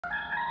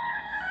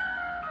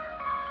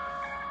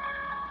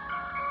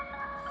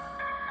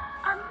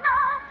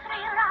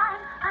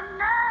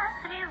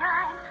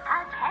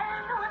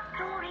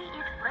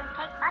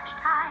such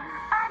time.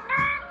 A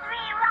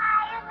nursery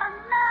rhyme, a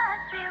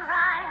nursery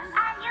rhyme,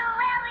 and you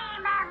will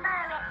remember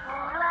it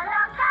for a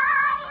long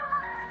time.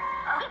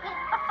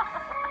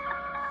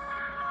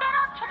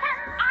 Little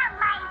kittens and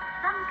mice,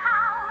 some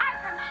cows and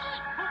some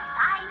sheep who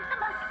find the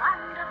most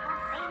wonderful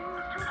things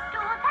to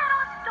do. There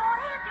are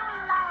stories you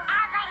love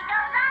as they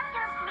doze off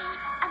to sleep,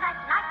 and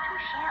I'd like to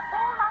share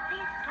all of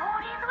these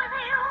stories with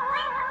you.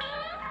 With me,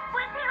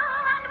 with you,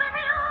 and with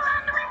you,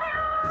 and with you.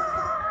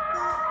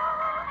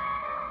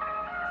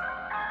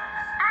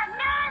 A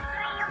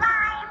nursery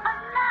rhyme, a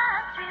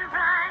nursery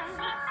rhyme.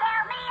 Please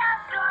tell me a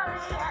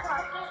story.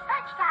 Okay,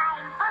 such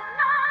time. A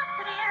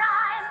nursery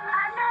rhyme,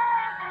 a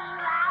nursery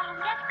rhyme.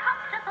 Get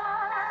comfortable.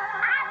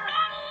 I'm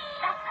ready.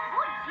 That's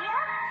good,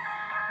 dear.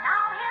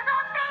 Now here's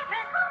our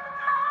favorite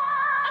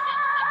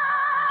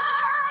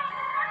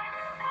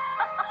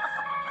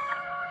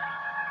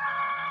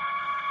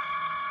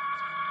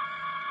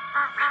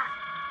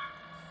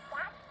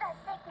That's the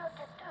signal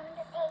to turn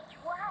to page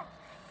 1.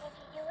 Did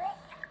you do it?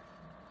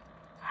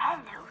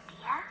 Hello,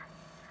 dear.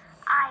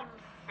 I'm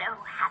so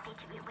happy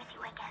to be with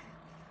you again.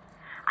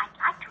 I'd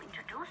like to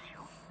introduce you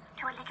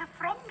to a little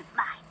friend of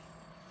mine,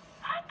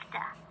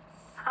 Hector.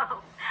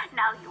 Oh,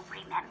 now you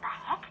remember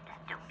Hector,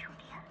 don't you,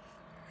 dear?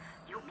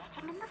 You met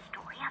him in the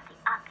story of the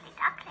Ugly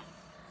Duckling.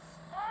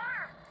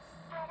 Yeah,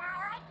 and I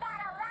like that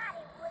a lot.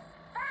 It was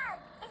fun.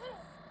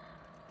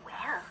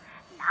 Well,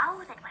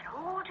 now that we're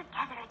all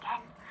together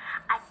again,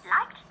 I'd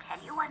like to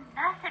tell you a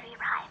nursery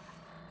rhyme.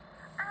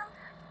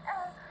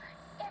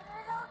 Is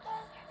it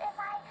okay if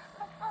I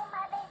look for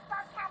my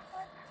baseball cap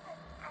for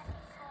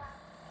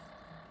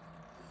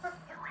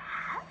You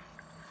have?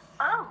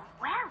 Oh,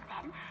 well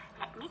then,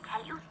 let me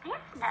tell you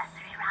this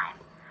nursery rhyme.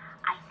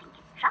 I think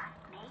it just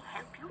may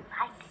help you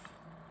find it.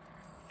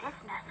 This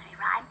nursery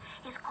rhyme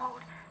is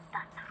called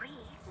The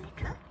Three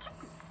Little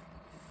Kittens.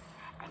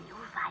 Then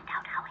you'll find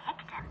out how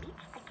Hector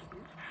meets the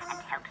kittens and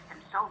helps them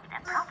solve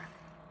their problems.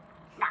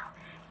 Now,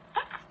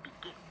 let's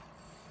begin.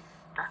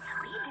 The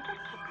three little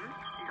kittens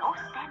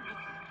lost their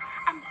mittens,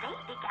 and they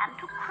began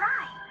to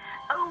cry.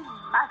 Oh,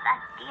 mother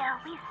dear,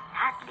 we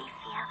sadly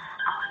fear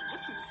our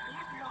mittens we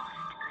have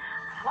lost.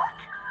 What?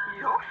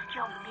 Lost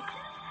your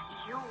mittens?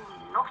 You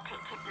naughty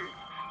kittens.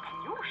 Then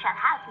you shall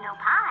have no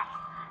pie.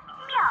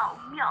 Meow,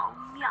 meow,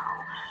 meow.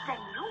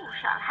 Then you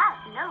shall have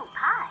no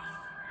pie.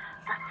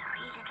 The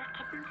three little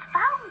kittens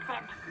found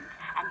their mittens,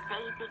 and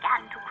they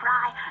began to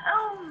cry.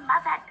 Oh,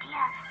 mother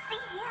dear,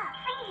 see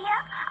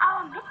here,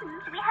 our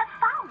mittens we have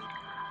found.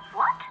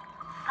 What?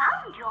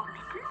 Found your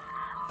mittens?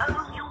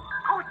 Oh, you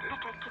good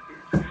little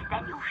kittens,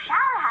 then you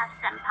shall have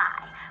some